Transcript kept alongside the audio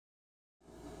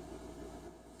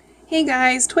Hey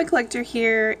guys, Toy Collector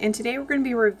here, and today we're going to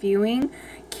be reviewing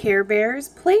Care Bears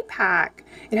Play Pack.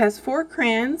 It has 4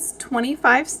 crayons,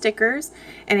 25 stickers,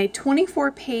 and a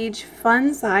 24-page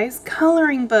fun-size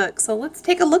coloring book. So let's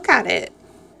take a look at it.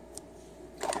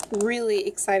 Really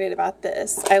excited about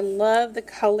this. I love the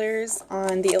colors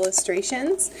on the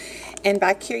illustrations, and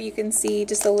back here you can see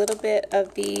just a little bit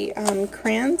of the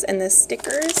crayons and the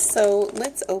stickers. So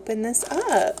let's open this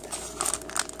up.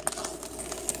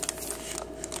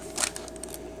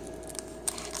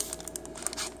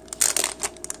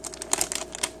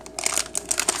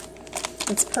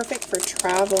 It's perfect for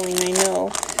traveling, I know,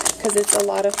 because it's a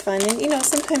lot of fun. And you know,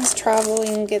 sometimes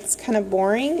traveling gets kind of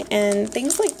boring, and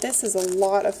things like this is a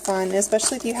lot of fun,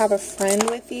 especially if you have a friend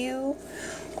with you.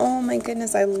 Oh my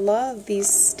goodness, I love these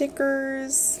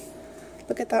stickers.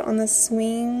 Look at that on the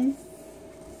swing.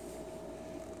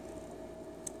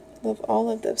 Love all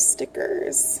of those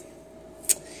stickers.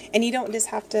 And you don't just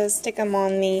have to stick them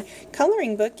on the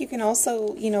coloring book. You can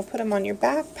also, you know, put them on your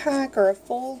backpack or a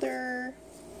folder.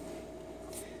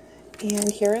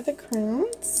 And here are the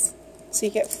crayons. So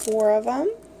you get 4 of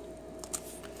them.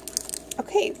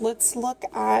 Okay, let's look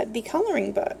at the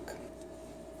coloring book.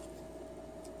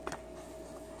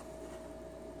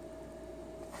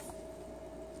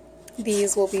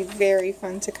 These will be very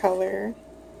fun to color.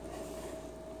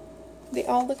 They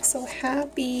all look so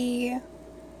happy.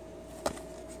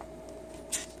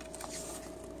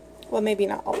 Well, maybe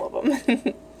not all of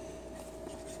them.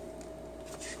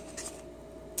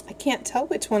 I can't tell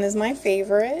which one is my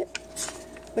favorite.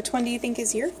 Which one do you think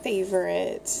is your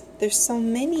favorite? There's so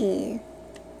many.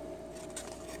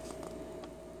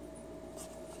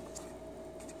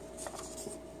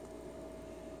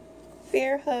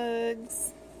 Bear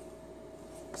hugs.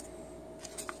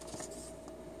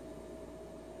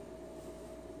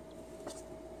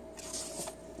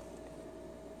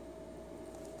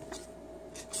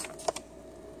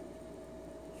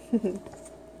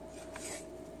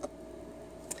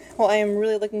 Well, I am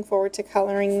really looking forward to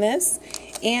coloring this,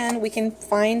 and we can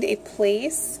find a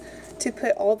place to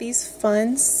put all these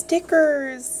fun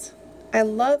stickers. I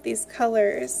love these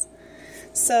colors.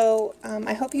 So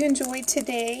I hope you enjoyed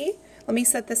today. Let me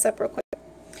set this up real quick.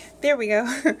 There we go.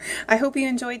 I hope you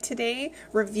enjoyed today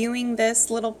reviewing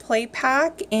this little play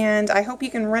pack, and I hope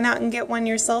you can run out and get one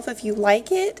yourself if you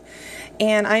like it.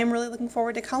 And I am really looking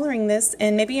forward to coloring this,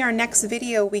 and maybe in our next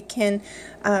video we can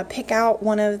pick out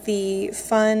one of the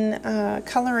fun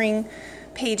coloring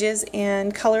pages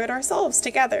and color it ourselves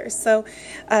together. So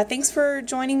thanks for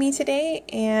joining me today,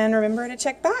 and remember to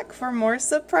check back for more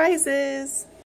surprises.